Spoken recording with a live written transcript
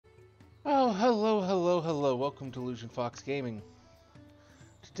Oh, hello, hello, hello. Welcome to Illusion Fox Gaming.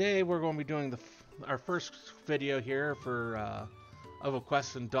 Today we're going to be doing our first video here of a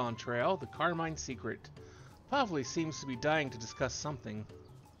quest in Dawn Trail, the Carmine Secret. Pavli seems to be dying to discuss something.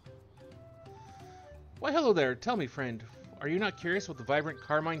 Why, hello there. Tell me, friend, are you not curious about the vibrant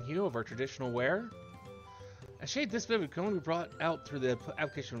carmine hue of our traditional wear? A shade this vivid can only be brought out through the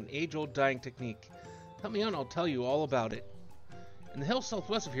application of an age-old dyeing technique. Help me out and I'll tell you all about it. In the hills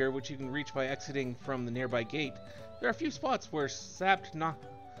southwest of here, which you can reach by exiting from the nearby gate, there are a few spots where sapped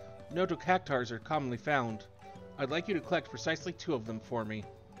notocactars are commonly found. I'd like you to collect precisely 2 of them for me.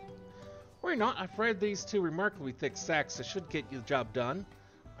 Worry not, I've read these 2 remarkably thick sacks that should get you the job done.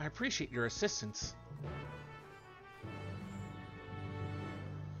 I appreciate your assistance.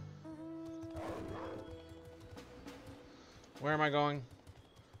 Where am I going?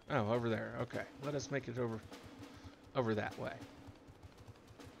 Oh, over there. Okay, let us make it over that way.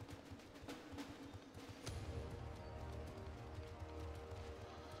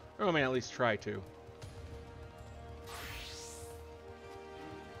 Or I mean, at least try to.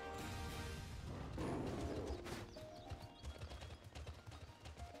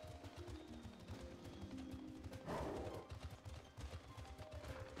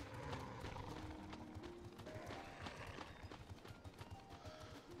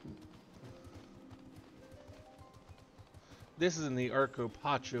 This is in the Arco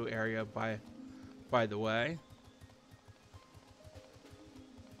Pacho area, by the way.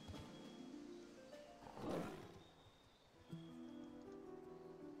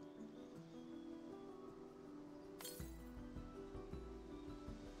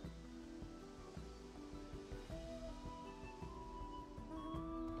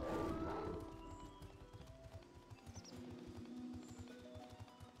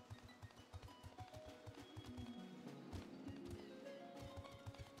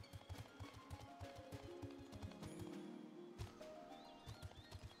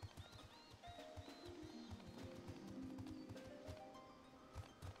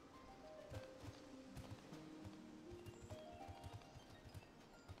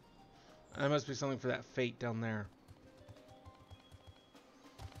 That must be something for that fate down there.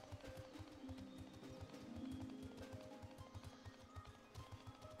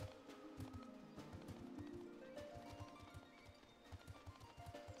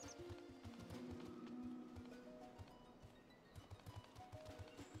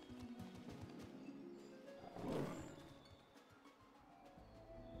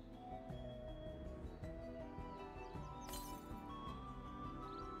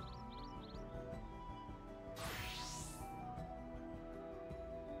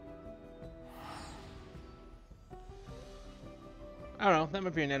 I don't know, that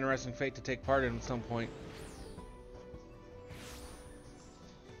might be an interesting fate to take part in at some point.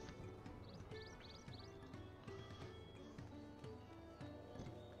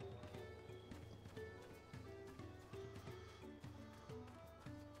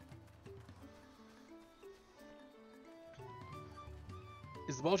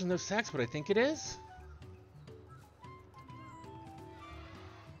 Is the bulge in those sacks what I think it is?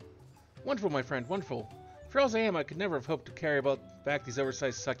 Wonderful, my friend, wonderful. Frail as I am, I could never have hoped to carry back these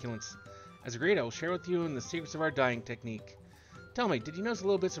oversized succulents. As agreed, I will share with you in the secrets of our dyeing technique. Tell me, did you notice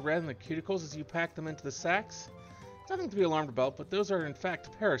little bits of red in the cuticles as you packed them into the sacks? Nothing to be alarmed about, but those are in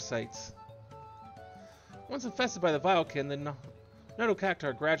fact parasites. Once infested by the vilekin, the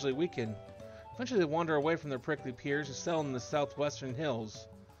notocactar gradually weaken. Eventually they wander away from their prickly peers and settle in the southwestern hills.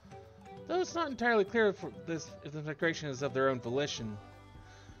 Though it's not entirely clear if the migration is of their own volition.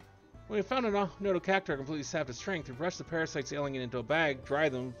 When we found a notocactar completely sapped its strength, we brushed the parasites ailing it into a bag, dry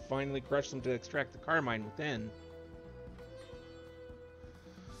them, finally crush them to extract the carmine within.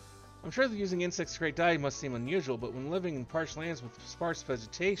 I'm sure that using insects to create dye must seem unusual, but when living in parched lands with sparse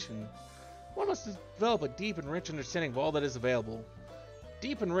vegetation, one must develop a deep and rich understanding of all that is available.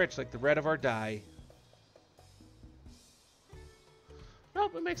 Deep and rich like the red of our dye.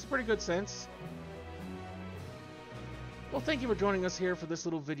 Nope, it makes pretty good sense. Well, thank you for joining us here for this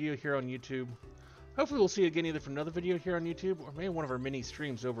little video here on YouTube. Hopefully we'll see you again either for another video here on YouTube or maybe one of our mini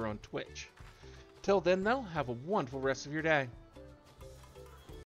streams over on Twitch. Till then, though, have a wonderful rest of your day.